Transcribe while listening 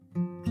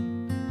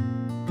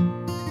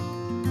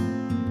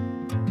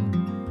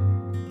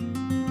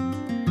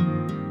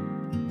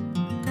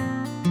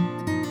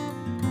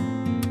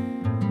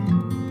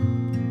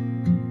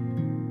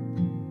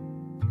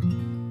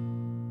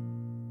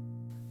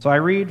So I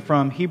read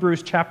from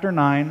Hebrews chapter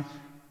 9,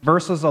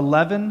 verses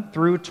 11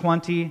 through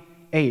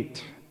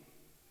 28.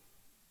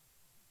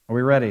 Are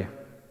we ready?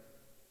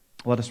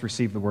 Let us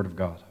receive the word of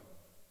God.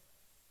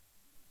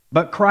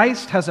 But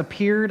Christ has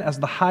appeared as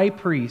the high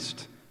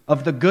priest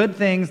of the good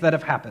things that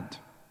have happened.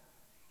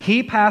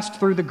 He passed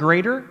through the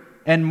greater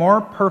and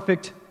more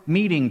perfect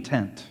meeting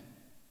tent,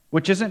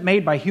 which isn't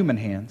made by human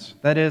hands.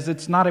 That is,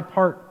 it's not a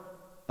part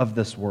of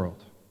this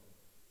world.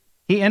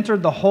 He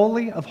entered the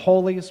Holy of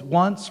Holies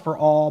once for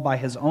all by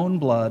his own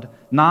blood,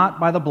 not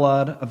by the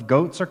blood of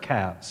goats or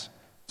calves,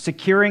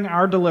 securing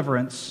our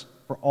deliverance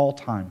for all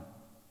time.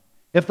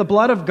 If the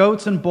blood of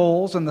goats and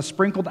bulls and the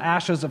sprinkled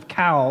ashes of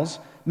cows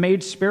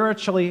made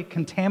spiritually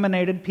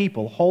contaminated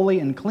people holy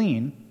and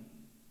clean,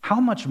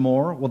 how much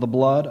more will the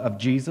blood of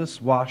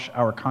Jesus wash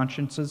our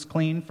consciences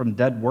clean from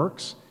dead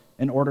works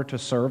in order to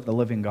serve the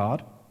living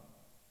God?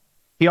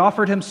 He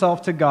offered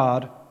himself to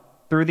God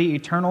through the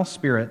eternal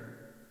Spirit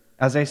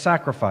as a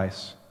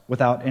sacrifice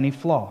without any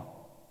flaw.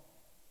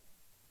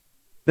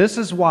 This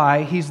is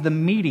why he's the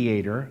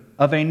mediator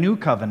of a new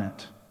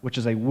covenant, which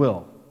is a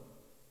will,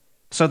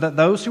 so that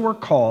those who are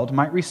called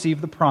might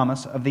receive the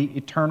promise of the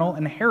eternal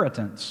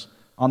inheritance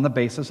on the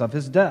basis of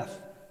his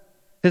death.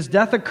 His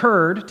death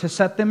occurred to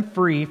set them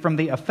free from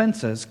the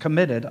offenses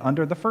committed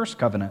under the first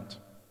covenant.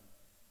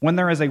 When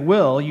there is a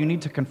will, you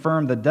need to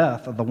confirm the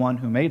death of the one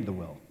who made the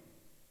will.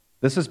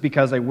 This is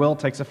because a will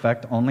takes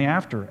effect only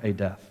after a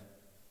death,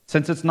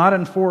 since it's not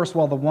enforced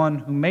while the one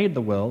who made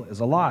the will is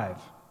alive.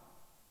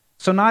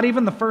 So not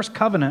even the first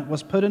covenant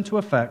was put into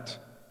effect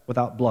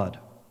without blood.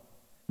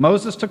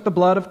 Moses took the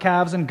blood of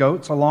calves and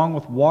goats along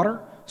with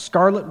water,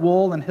 scarlet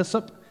wool, and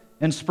hyssop,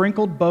 and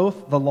sprinkled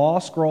both the law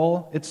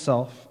scroll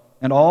itself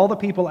and all the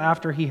people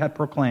after he had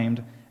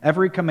proclaimed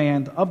every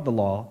command of the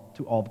law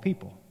to all the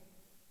people.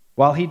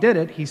 While he did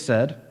it, he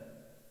said,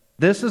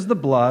 "This is the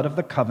blood of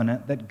the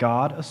covenant that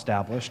God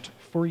established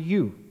for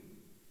you."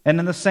 And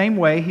in the same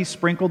way, he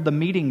sprinkled the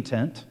meeting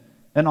tent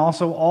and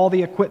also all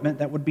the equipment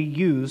that would be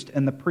used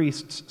in the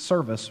priest's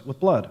service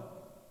with blood.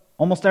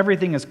 Almost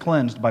everything is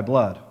cleansed by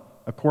blood,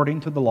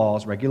 according to the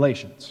law's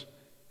regulations,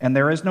 and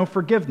there is no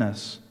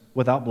forgiveness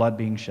without blood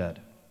being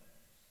shed.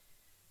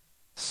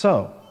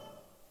 So,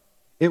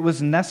 it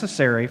was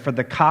necessary for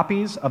the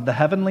copies of the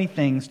heavenly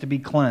things to be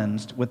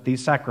cleansed with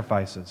these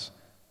sacrifices,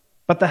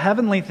 but the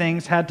heavenly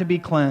things had to be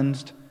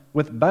cleansed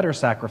with better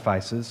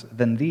sacrifices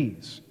than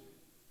these.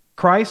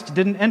 Christ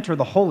didn't enter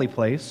the holy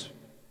place,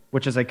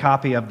 which is a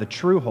copy of the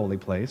true holy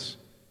place,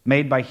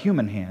 made by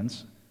human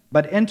hands,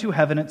 but into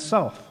heaven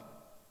itself,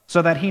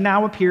 so that he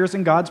now appears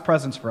in God's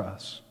presence for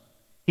us.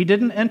 He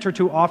didn't enter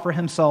to offer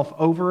himself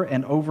over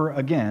and over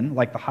again,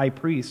 like the high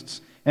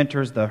priest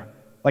enters the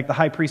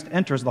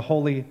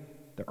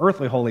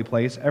earthly holy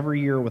place every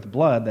year with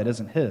blood that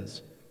isn't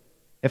his.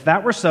 If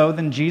that were so,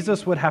 then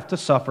Jesus would have to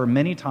suffer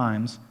many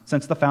times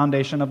since the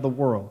foundation of the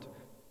world.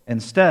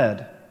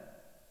 Instead,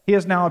 he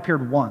has now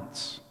appeared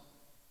once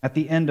at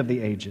the end of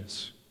the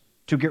ages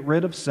to get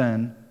rid of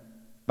sin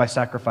by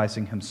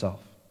sacrificing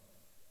himself.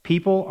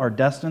 People are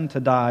destined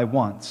to die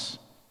once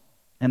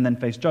and then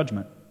face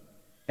judgment.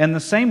 In the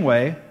same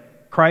way,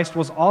 Christ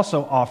was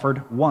also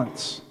offered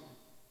once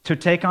to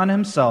take on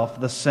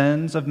himself the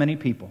sins of many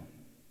people.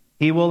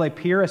 He will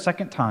appear a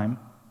second time,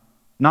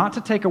 not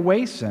to take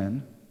away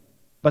sin,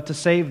 but to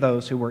save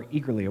those who were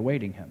eagerly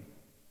awaiting him.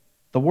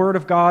 The word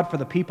of God for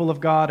the people of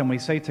God, and we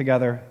say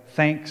together,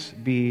 thanks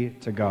be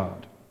to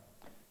God.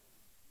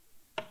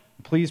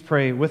 Please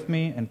pray with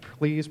me, and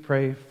please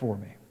pray for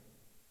me.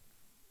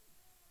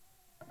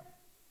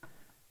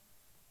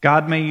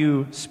 God, may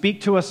you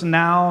speak to us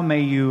now. May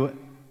you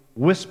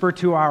whisper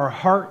to our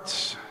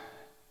hearts.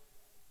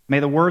 May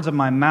the words of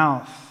my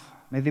mouth,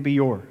 may they be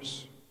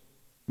yours.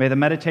 May the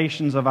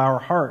meditations of our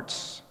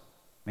hearts,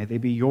 may they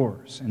be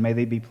yours, and may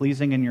they be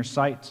pleasing in your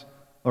sight.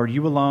 Lord,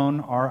 you alone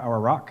are our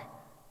rock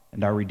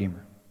and our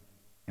Redeemer.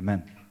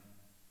 Amen.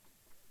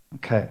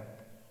 Okay.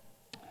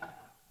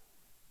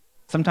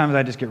 Sometimes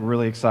I just get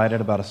really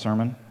excited about a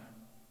sermon.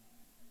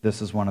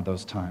 This is one of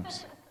those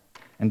times.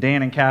 And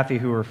Dan and Kathy,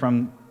 who are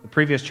from the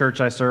previous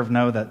church I served,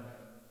 know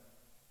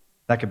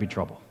that could be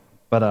trouble.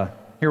 But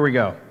here we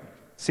go.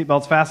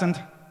 Seatbelts fastened?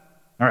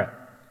 All right.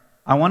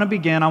 I want to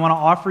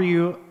offer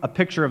you a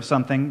picture of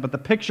something, but the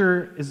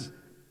picture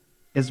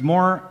is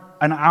more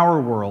in our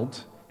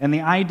world, and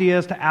the idea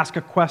is to ask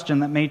a question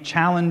that may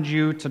challenge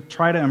you to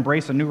try to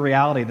embrace a new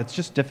reality that's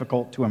just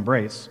difficult to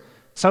embrace,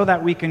 so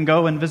that we can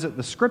go and visit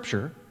the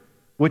Scripture,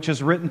 which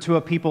is written to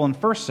a people in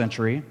first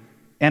century,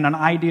 and an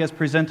idea is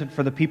presented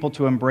for the people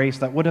to embrace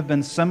that would have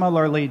been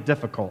similarly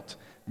difficult.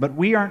 But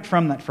we aren't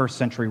from that first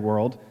century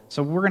world,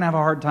 so we're going to have a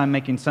hard time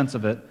making sense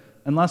of it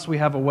unless we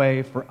have a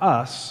way for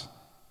us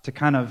to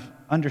kind of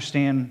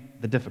understand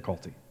the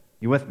difficulty.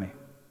 You with me?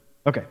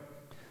 Okay.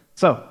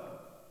 So,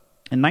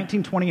 in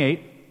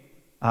 1928,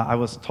 I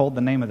was told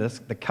the name of this,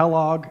 the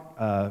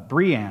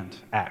Kellogg-Briand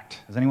Act.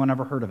 Has anyone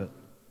ever heard of it?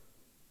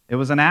 It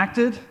was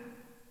enacted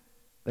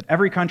that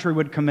every country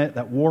would commit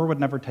that war would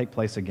never take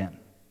place again.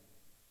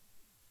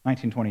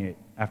 1928,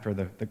 after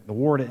the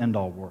war to end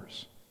all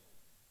wars.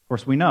 Of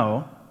course, we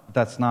know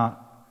that's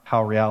not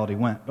how reality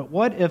went. But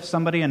what if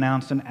somebody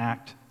announced an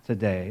act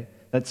today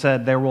that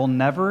said there will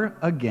never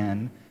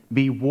again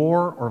be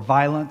war or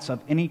violence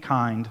of any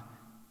kind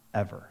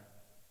ever?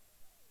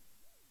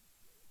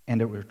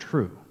 And it were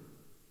true.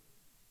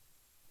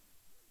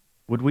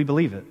 Would we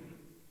believe it?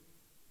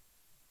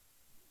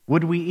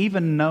 Would we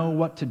even know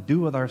what to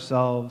do with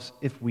ourselves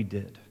if we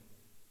did?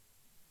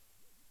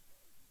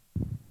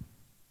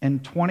 In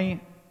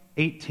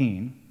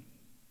 2018,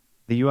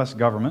 the U.S.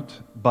 government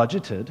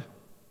budgeted,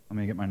 let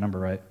me get my number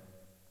right,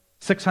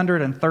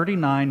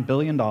 $639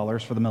 billion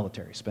for the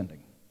military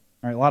spending.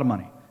 All right, a lot of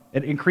money.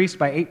 It increased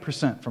by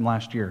 8% from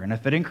last year. And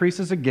if it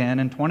increases again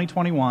in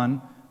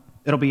 2021,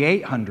 it'll be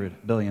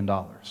 $800 billion.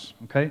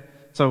 Okay?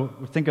 So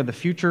think of the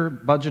future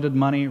budgeted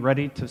money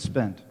ready to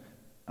spend.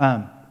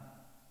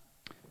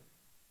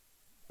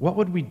 What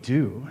would we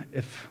do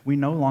if we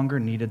no longer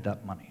needed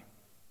that money?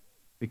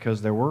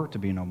 Because there were to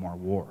be no more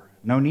war.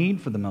 No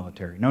need for the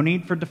military. No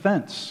need for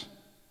defense.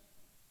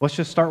 Let's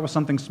just start with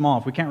something small.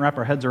 If we can't wrap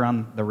our heads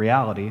around the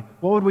reality,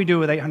 what would we do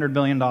with $800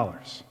 billion?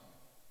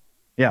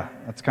 Yeah,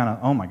 that's kind of,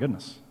 oh my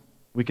goodness.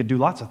 We could do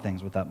lots of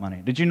things with that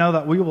money. Did you know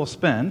that we will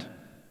spend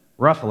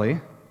roughly,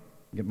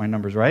 get my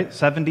numbers right,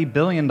 $70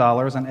 billion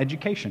on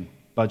education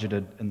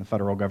budgeted in the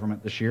federal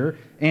government this year,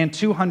 and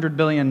 $200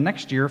 billion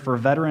next year for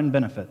veteran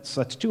benefits.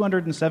 That's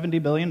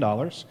 $270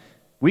 billion.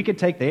 We could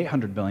take the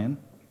 $800 billion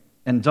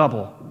and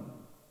double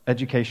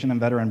education and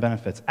veteran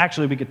benefits.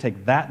 Actually, we could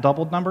take that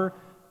doubled number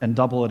and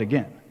double it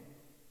again.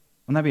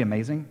 Wouldn't that be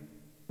amazing?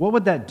 What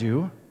would that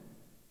do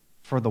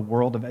for the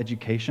world of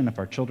education if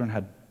our children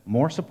had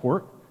more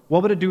support?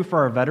 What would it do for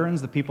our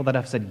veterans, the people that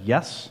have said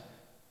yes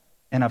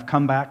and have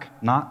come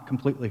back not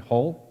completely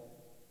whole,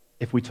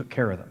 if we took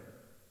care of them?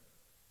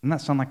 Doesn't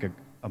that sound like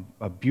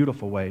a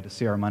beautiful way to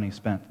see our money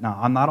spent? Now,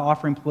 I'm not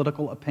offering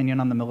political opinion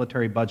on the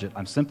military budget.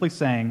 I'm simply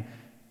saying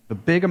the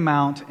big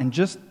amount and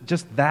just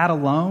that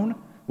alone,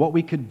 what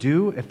we could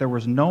do if there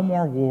was no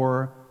more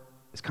war,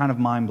 is kind of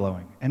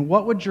mind-blowing. And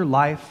what would your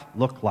life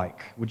look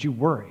like? Would you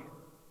worry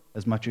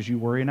as much as you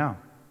worry now?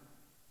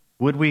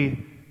 Would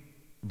we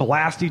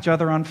blast each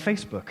other on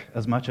Facebook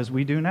as much as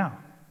we do now?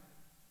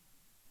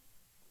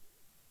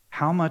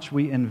 How much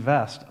we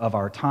invest of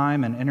our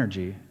time and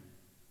energy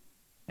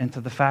into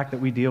the fact that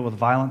we deal with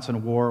violence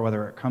and war,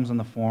 whether it comes in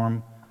the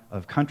form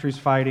of countries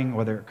fighting,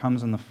 whether it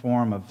comes in the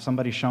form of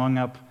somebody showing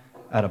up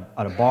at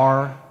a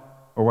bar,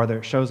 or whether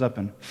it shows up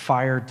in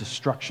fire,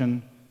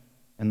 destruction,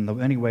 in the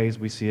many ways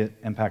we see it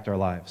impact our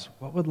lives.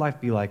 What would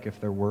life be like if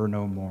there were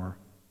no more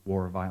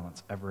war or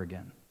violence ever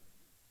again?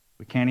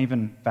 We can't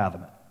even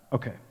fathom it.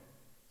 Okay,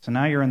 so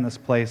now you're in this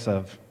place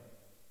of,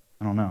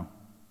 I don't know.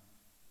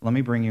 Let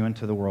me bring you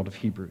into the world of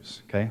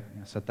Hebrews, okay?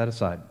 Set that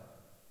aside.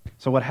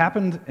 So what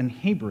happened in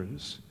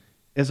Hebrews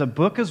is a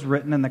book is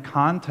written in the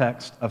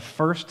context of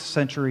first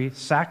century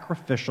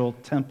sacrificial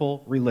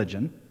temple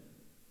religion,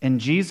 and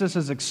Jesus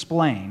is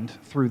explained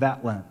through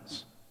that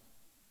lens.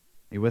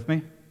 Are you with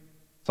me?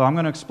 So I'm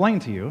going to explain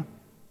to you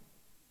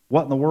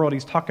what in the world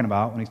he's talking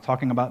about when he's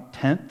talking about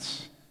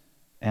tents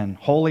and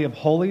Holy of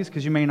Holies,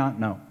 because you may not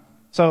know.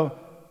 So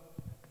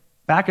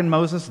back in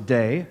Moses'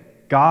 day,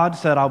 God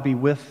said, I'll be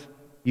with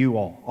you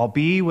all. I'll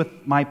be with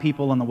my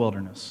people in the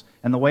wilderness.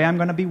 And the way I'm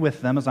going to be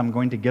with them is I'm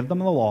going to give them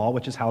the law,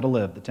 which is how to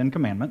live, the Ten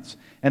Commandments.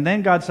 And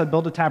then God said,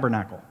 build a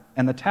tabernacle.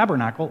 And the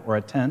tabernacle, or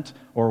a tent,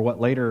 or what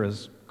later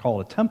is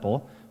called a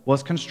temple,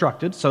 was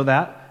constructed so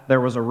that there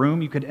was a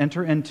room you could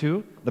enter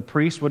into. The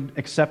priest would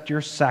accept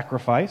your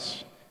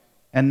sacrifice.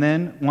 And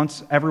then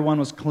once everyone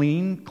was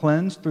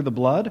cleansed through the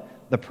blood,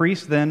 the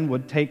priest then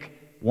would take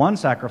one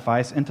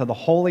sacrifice into the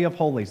Holy of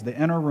Holies, the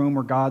inner room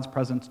where God's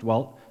presence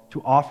dwelt,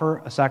 to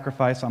offer a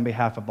sacrifice on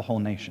behalf of the whole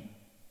nation.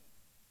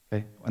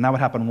 Okay? And that would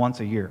happen once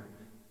a year.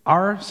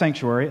 Our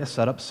sanctuary is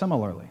set up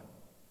similarly.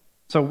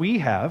 So we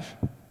have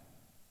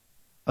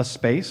a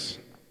space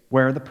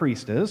where the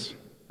priest is,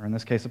 or in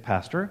this case a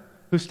pastor,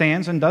 who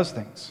stands and does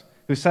things,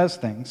 who says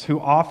things, who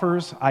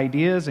offers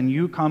ideas, and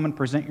you come and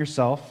present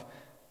yourself,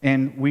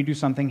 and we do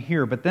something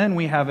here. But then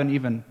we have an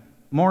even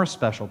more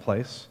special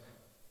place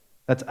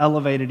that's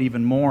elevated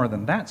even more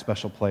than that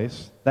special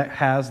place, that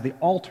has the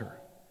altar,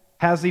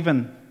 has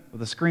even,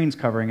 with the screens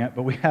covering it,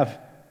 but we have,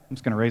 I'm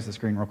just going to raise the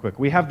screen real quick.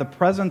 We have the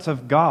presence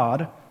of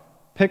God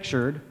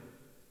pictured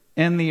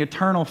in the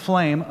eternal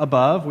flame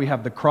above. We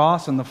have the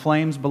cross and the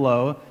flames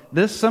below.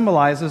 This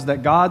symbolizes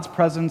that God's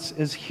presence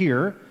is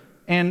here,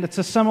 and it's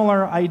a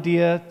similar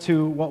idea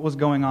to what was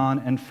going on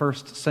in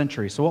first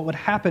century. So what would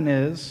happen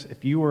is,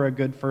 if you were a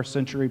good first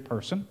century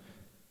person,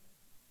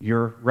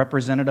 your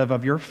representative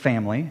of your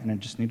family, and it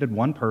just needed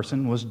one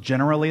person, was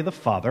generally the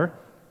father,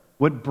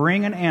 would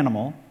bring an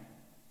animal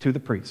to the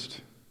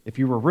priest. If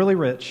you were really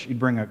rich, you'd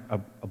bring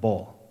a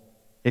bull.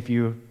 If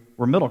you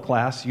were middle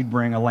class, you'd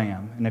bring a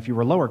lamb. And if you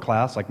were lower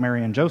class, like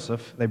Mary and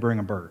Joseph, they bring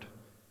a bird.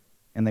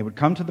 And they would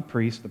come to the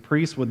priest. The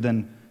priest would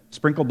then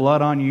sprinkle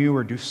blood on you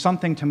or do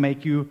something to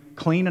make you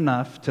clean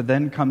enough to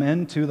then come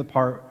into the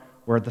part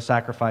where the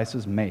sacrifice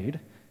is made.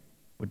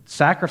 Would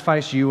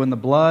sacrifice you, and the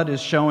blood is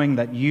showing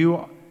that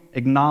you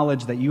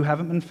acknowledge that you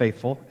haven't been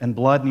faithful and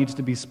blood needs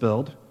to be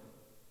spilled,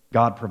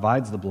 God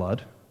provides the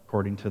blood,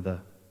 according to the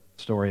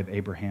story of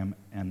Abraham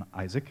and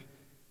Isaac,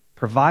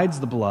 provides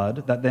the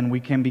blood that then we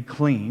can be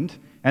cleaned,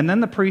 and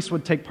then the priest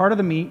would take part of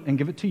the meat and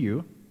give it to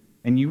you,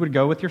 and you would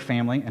go with your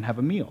family and have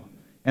a meal.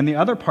 And the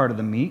other part of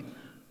the meat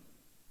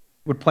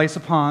would place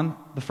upon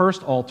the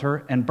first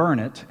altar and burn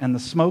it, and the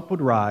smoke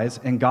would rise,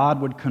 and God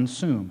would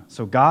consume.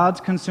 So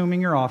God's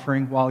consuming your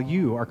offering while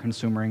you are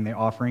consuming the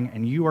offering,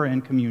 and you are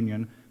in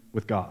communion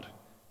with God.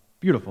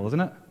 Beautiful,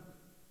 isn't it?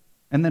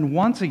 And then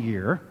once a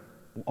year,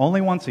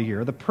 only once a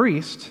year, the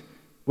priest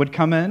would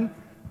come in,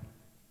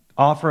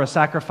 offer a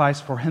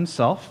sacrifice for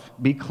himself,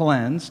 be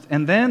cleansed,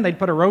 and then they'd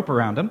put a rope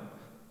around him,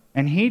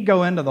 and he'd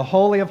go into the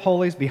Holy of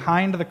Holies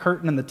behind the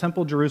curtain in the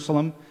Temple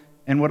Jerusalem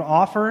and would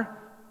offer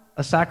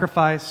a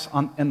sacrifice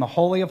in the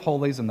Holy of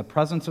Holies in the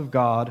presence of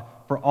God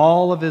for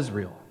all of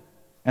Israel.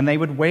 And they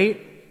would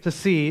wait to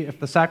see if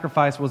the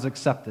sacrifice was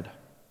accepted.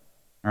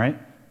 All right?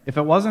 If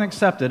it wasn't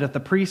accepted, if the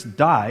priest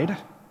died,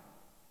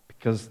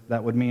 because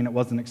that would mean it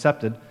wasn't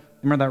accepted,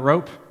 remember that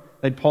rope?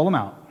 They'd pull him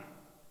out.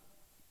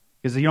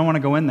 Because you don't want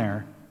to go in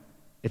there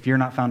if you're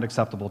not found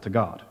acceptable to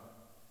God.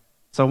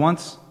 So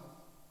once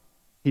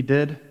he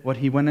did what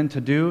he went in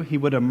to do, he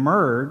would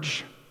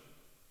emerge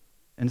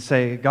and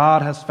say,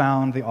 God has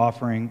found the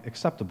offering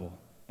acceptable.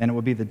 And it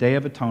would be the Day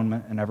of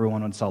Atonement, and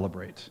everyone would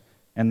celebrate.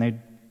 And they'd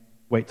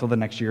wait till the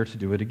next year to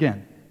do it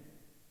again.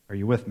 Are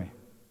you with me?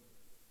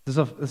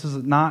 This is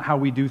not how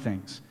we do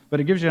things. But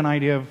it gives you an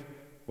idea of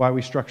why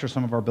we structure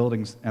some of our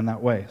buildings in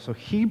that way. So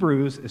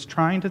Hebrews is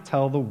trying to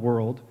tell the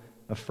world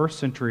of first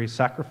century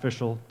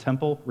sacrificial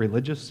temple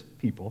religious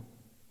people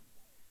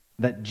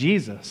that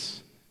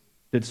Jesus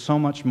did so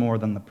much more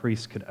than the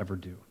priests could ever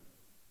do.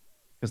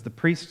 Because the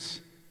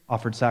priests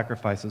offered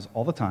sacrifices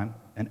all the time,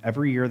 and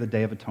every year the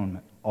Day of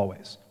Atonement,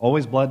 always.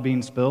 Always blood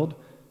being spilled,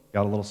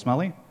 got a little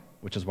smelly,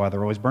 which is why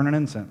they're always burning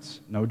incense.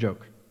 No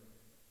joke.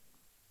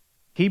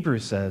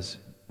 Hebrews says,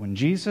 when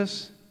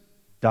Jesus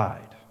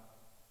died,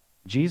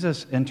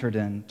 Jesus entered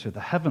into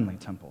the heavenly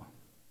temple,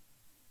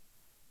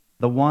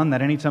 the one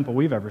that any temple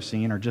we've ever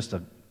seen are just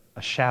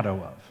a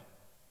shadow of.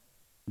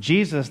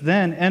 Jesus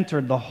then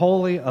entered the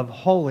Holy of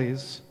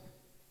Holies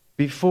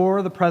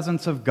before the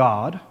presence of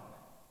God,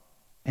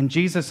 and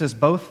Jesus is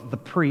both the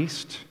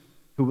priest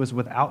who was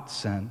without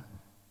sin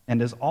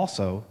and is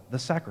also the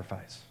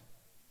sacrifice.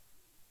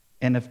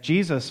 And if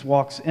Jesus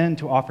walks in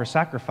to offer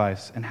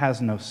sacrifice and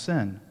has no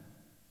sin,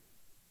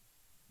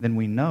 then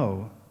we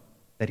know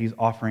that he's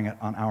offering it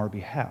on our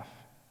behalf.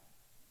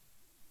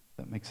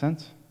 Does that make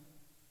sense?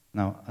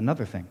 Now,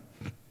 another thing.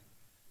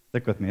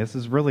 Stick with me. This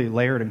is really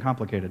layered and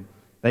complicated.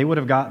 They would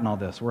have gotten all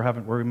this.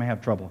 We may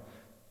have trouble.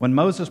 When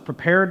Moses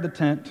prepared the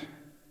tent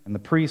and the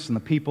priests and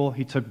the people,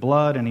 he took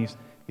blood and he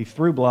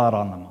threw blood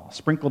on them all,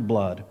 sprinkled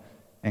blood,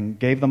 and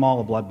gave them all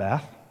a blood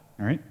bath.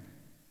 All right?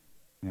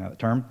 You know that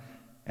term?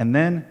 And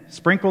then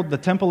sprinkled the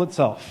temple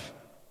itself.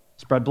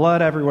 Spread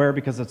blood everywhere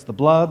because it's the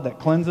blood that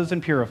cleanses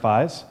and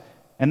purifies.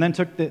 And then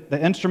took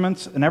the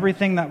instruments and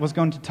everything that was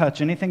going to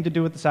touch anything to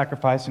do with the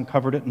sacrifice and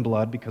covered it in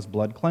blood because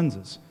blood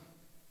cleanses,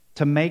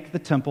 to make the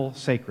temple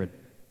sacred.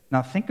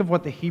 Now think of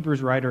what the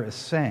Hebrews writer is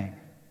saying.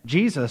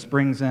 Jesus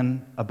brings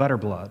in a better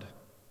blood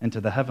into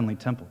the heavenly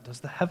temple. Does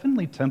the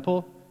heavenly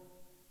temple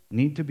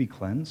need to be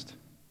cleansed?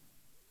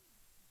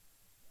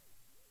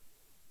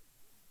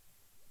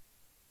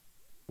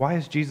 Why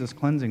is Jesus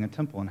cleansing a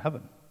temple in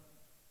heaven?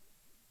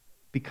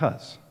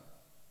 Because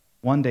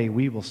one day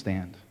we will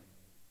stand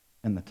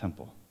in the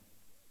temple,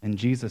 and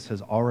Jesus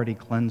has already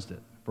cleansed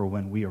it for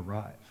when we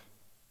arrive.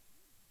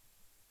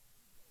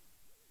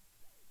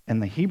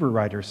 And the Hebrew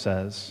writer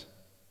says,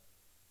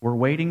 we're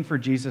waiting for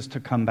Jesus to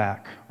come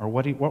back, or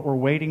what we're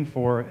waiting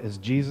for is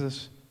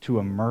Jesus to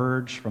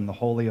emerge from the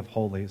Holy of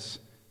Holies,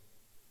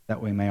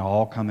 that we may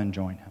all come and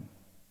join him.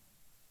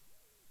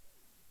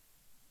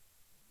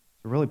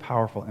 It's a really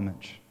powerful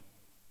image.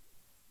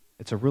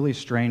 It's a really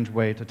strange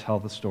way to tell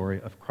the story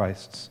of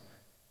Christ's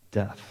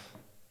death.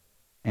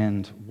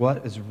 And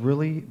what is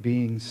really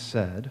being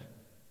said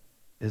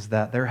is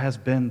that there has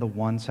been the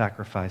one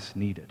sacrifice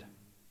needed.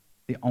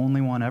 The only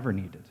one ever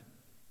needed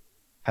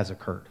has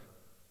occurred.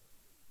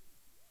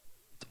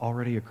 It's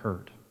already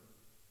occurred.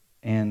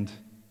 And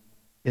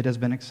it has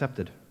been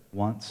accepted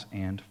once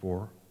and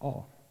for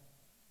all.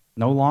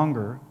 No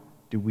longer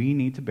do we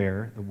need to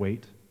bear the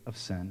weight of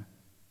sin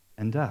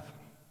and death.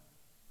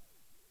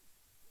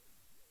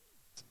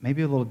 It's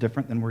maybe a little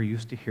different than we're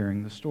used to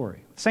hearing the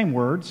story. Same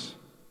words,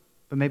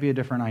 but maybe a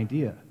different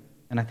idea.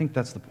 And I think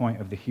that's the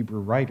point of the Hebrew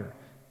writer.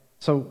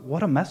 So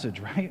what a message,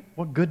 right?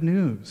 What good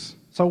news.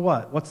 So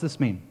what? What's this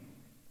mean?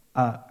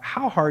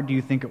 How hard do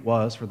you think it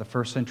was for the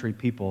first century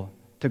people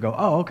to go,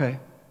 oh, okay,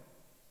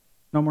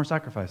 no more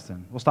sacrifice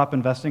then. We'll stop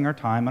investing our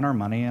time and our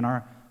money and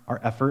our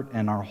effort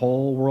and our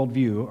whole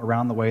worldview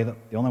around the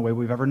only way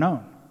we've ever known.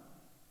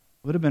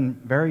 It would have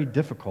been very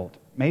difficult,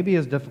 maybe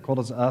as difficult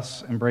as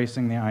us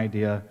embracing the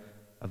idea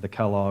of the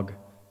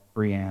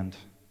Kellogg-Briand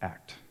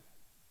Act,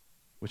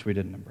 which we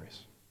didn't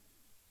embrace.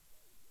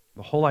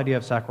 The whole idea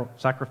of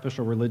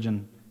sacrificial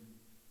religion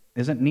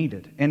isn't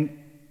needed.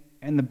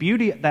 And the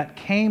beauty that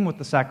came with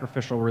the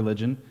sacrificial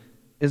religion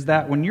is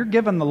that when you're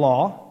given the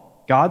law,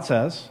 God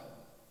says,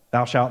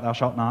 thou shalt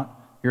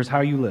not, here's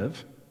how you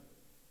live.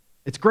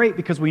 It's great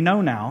because we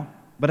know now,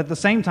 but at the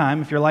same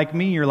time, if you're like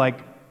me, you're like,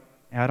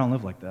 yeah, I don't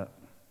live like that.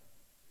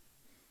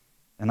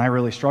 And I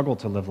really struggle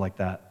to live like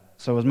that.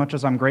 So as much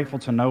as I'm grateful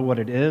to know what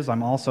it is,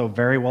 I'm also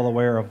very well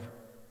aware of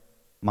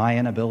my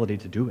inability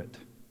to do it.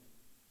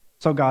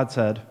 So God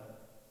said,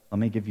 let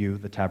me give you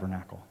the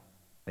tabernacle,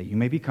 that you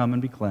may become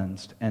and be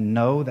cleansed, and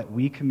know that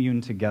we commune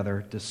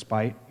together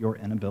despite your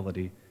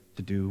inability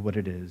to do what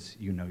it is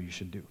you know you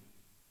should do.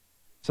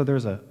 So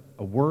there's a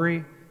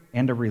worry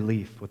and a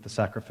relief with the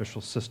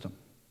sacrificial system.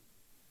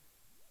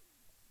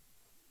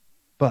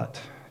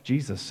 But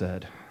Jesus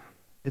said,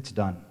 it's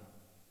done.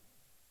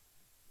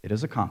 It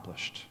is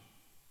accomplished.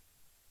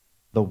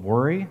 The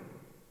worry,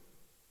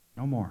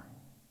 no more.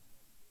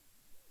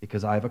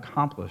 Because I've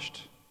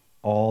accomplished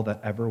all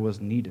that ever was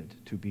needed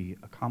to be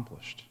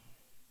accomplished.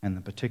 And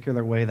the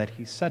particular way that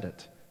he said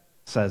it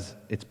says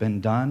it's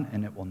been done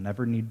and it will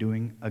never need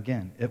doing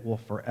again. It will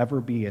forever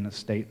be in a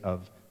state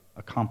of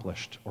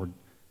accomplished or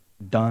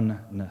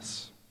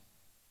doneness.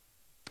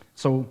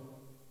 So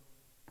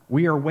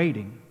we are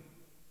waiting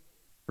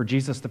for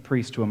Jesus the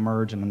priest to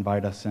emerge and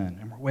invite us in.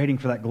 And we're waiting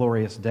for that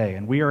glorious day.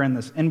 And we are in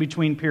this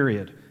in-between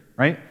period,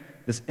 right?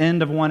 This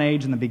end of one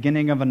age and the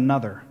beginning of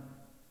another.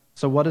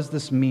 So what does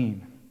this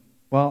mean?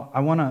 Well,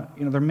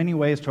 there are many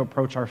ways to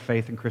approach our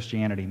faith in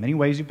Christianity. Many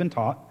ways you've been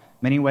taught,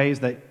 many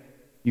ways that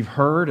you've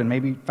heard and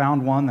maybe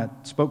found one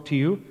that spoke to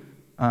you.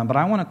 But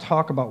I want to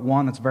talk about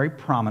one that's very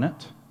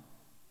prominent.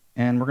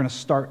 And we're going to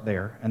start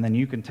there, and then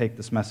you can take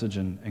this message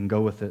and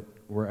go with it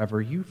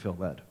wherever you feel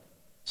led.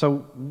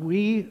 So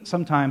we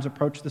sometimes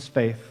approach this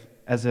faith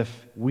as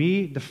if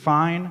we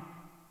define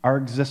our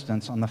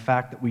existence on the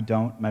fact that we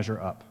don't measure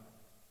up.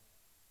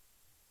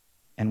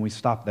 And we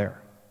stop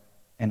there,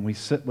 and we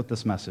sit with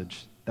this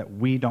message that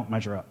we don't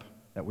measure up,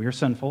 that we are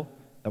sinful,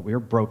 that we are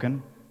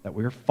broken, that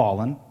we are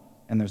fallen,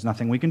 and there's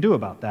nothing we can do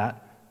about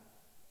that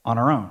on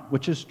our own,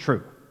 which is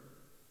true.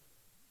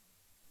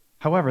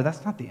 However,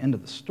 that's not the end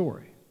of the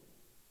story.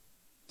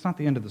 It's not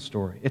the end of the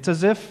story. It's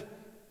as if,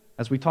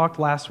 as we talked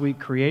last week,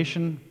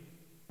 creation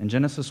in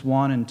Genesis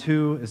 1 and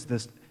 2 is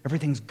this,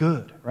 everything's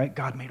good, right?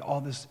 God made all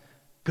this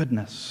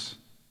goodness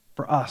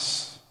for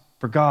us,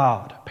 for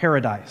God,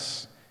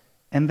 paradise.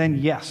 And then,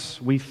 yes,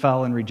 we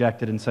fell and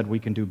rejected and said we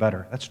can do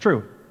better. That's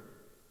true.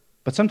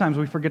 But sometimes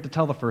we forget to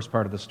tell the first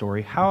part of the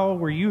story. How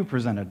were you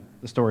presented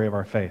the story of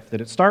our faith?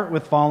 Did it start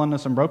with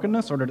fallenness and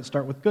brokenness, or did it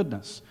start with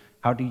goodness?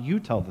 How do you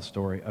tell the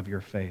story of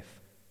your faith?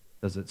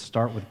 Does it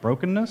start with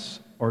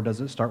brokenness, or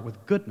does it start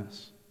with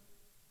goodness?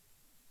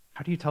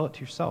 How do you tell it to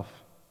yourself?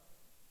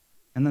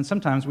 And then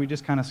sometimes we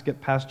just kind of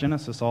skip past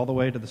Genesis all the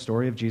way to the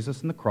story of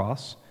Jesus and the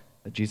cross,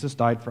 that Jesus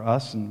died for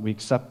us, and we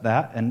accept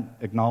that and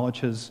acknowledge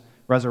his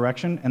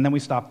resurrection, and then we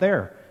stop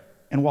there.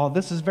 And while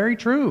this is very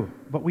true,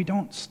 but we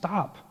don't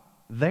stop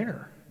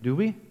there, do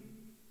we?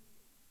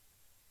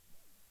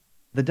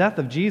 The death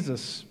of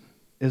Jesus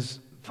is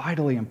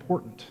vitally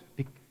important.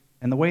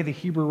 And the way the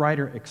Hebrew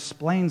writer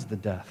explains the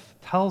death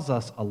tells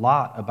us a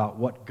lot about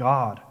what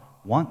God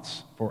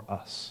wants for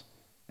us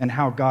and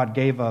how God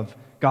gave of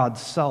God's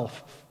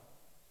self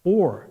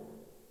for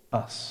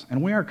us.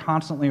 And we are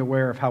constantly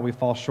aware of how we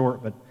fall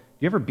short, but do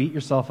you ever beat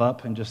yourself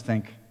up and just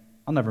think,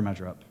 I'll never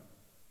measure up?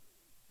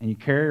 And you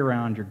carry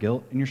around your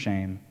guilt and your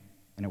shame,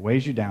 and it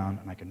weighs you down,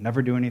 and I could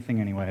never do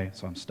anything anyway,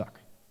 so I'm stuck.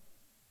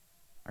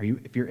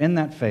 If you're in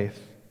that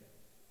faith,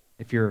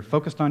 if you're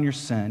focused on your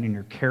sin and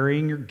you're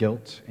carrying your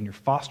guilt and you're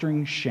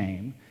fostering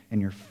shame and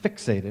you're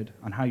fixated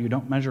on how you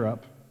don't measure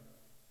up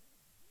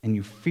and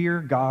you fear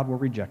God will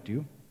reject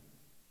you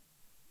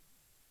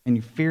and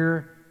you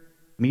fear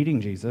meeting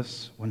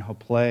Jesus when he'll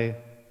play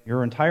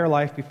your entire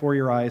life before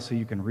your eyes so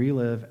you can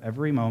relive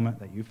every moment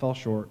that you fell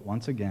short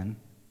once again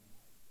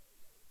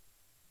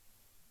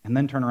and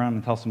then turn around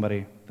and tell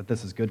somebody that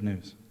this is good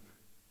news.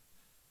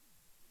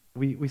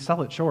 We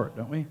sell it short,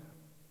 don't we?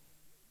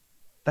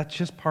 That's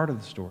just part of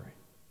the story.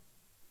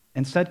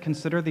 Instead,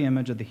 consider the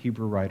image of the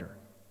Hebrew writer,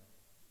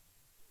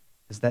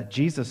 is that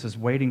Jesus is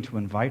waiting to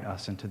invite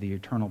us into the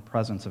eternal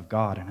presence of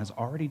God and has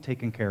already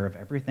taken care of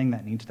everything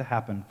that needs to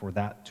happen for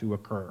that to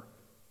occur.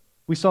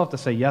 We still have to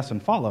say yes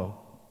and follow,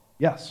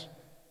 yes.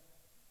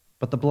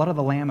 But the blood of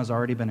the Lamb has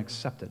already been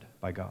accepted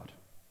by God.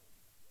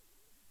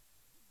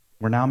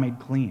 We're now made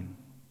clean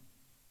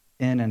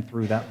in and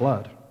through that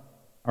blood.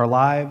 Our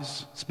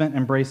lives spent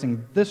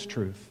embracing this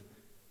truth,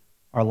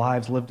 our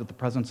lives lived at the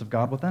presence of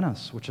God within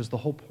us, which is the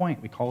whole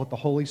point. We call it the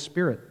Holy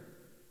Spirit.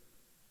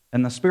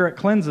 And the Spirit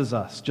cleanses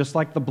us, just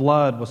like the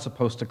blood was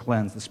supposed to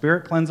cleanse. The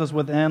Spirit cleanses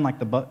within like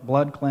the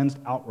blood cleansed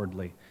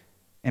outwardly.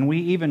 And we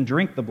even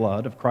drink the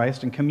blood of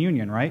Christ in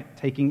communion, right?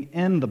 Taking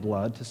in the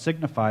blood to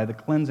signify the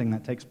cleansing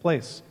that takes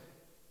place.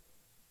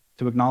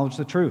 To acknowledge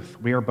the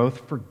truth. We are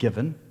both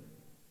forgiven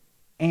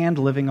and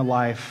living a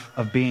life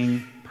of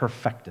being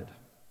perfected.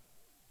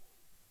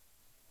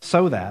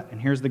 So that,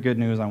 and here's the good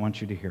news I want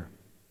you to hear,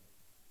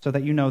 so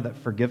that you know that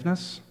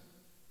forgiveness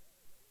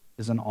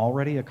is an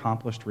already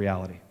accomplished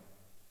reality.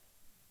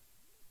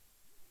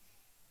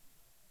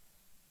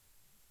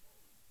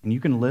 And you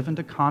can live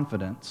into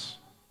confidence,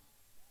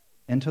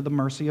 into the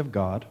mercy of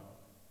God,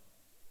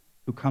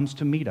 who comes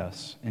to meet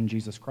us in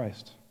Jesus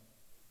Christ.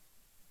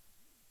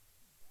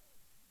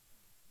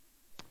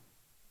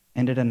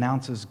 And it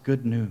announces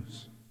good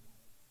news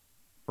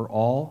for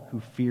all who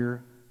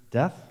fear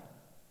death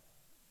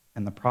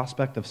and the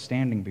prospect of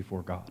standing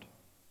before God,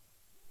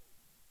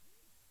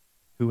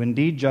 who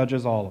indeed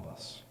judges all of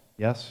us,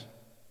 yes?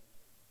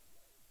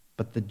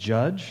 But the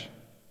judge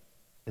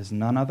is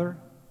none other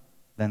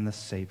than the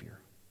Savior.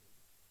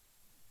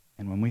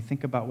 And when we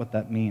think about what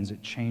that means,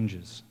 it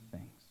changes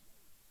things.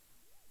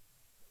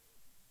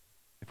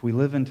 If we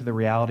live into the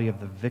reality of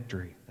the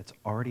victory that's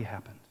already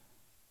happened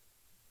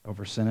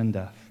over sin and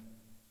death,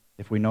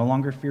 if we no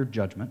longer fear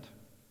judgment,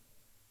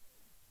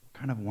 what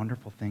kind of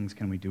wonderful things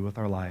can we do with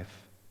our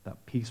life,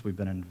 that peace we've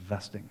been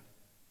investing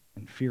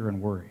in fear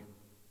and worry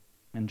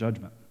and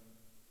judgment?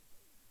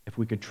 If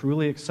we could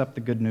truly accept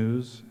the good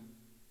news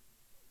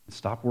and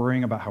stop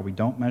worrying about how we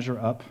don't measure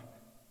up,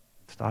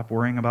 stop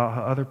worrying about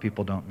how other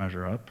people don't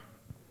measure up,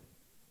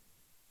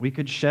 we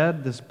could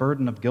shed this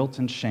burden of guilt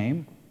and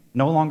shame,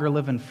 no longer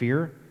live in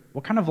fear.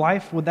 What kind of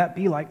life would that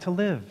be like to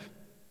live?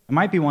 It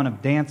might be one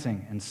of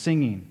dancing and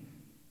singing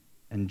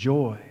and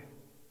joy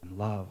and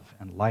love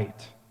and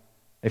light,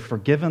 a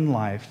forgiven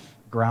life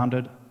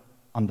grounded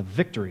on the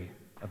victory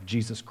of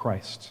Jesus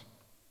Christ.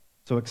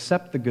 So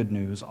accept the good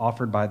news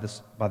offered by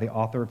the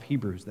author of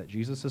Hebrews, that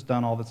Jesus has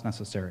done all that's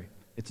necessary.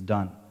 It's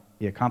done.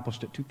 He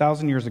accomplished it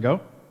 2,000 years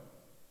ago,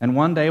 and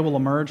one day will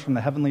emerge from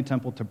the heavenly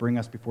temple to bring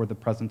us before the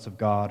presence of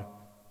God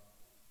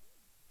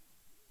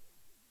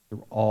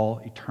through all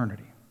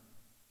eternity.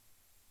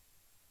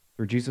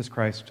 Through Jesus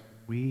Christ,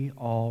 we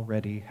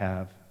already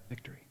have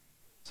victory.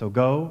 So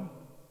go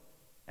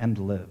and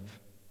live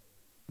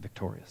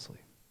victoriously.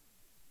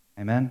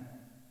 Amen.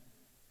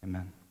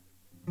 Amen.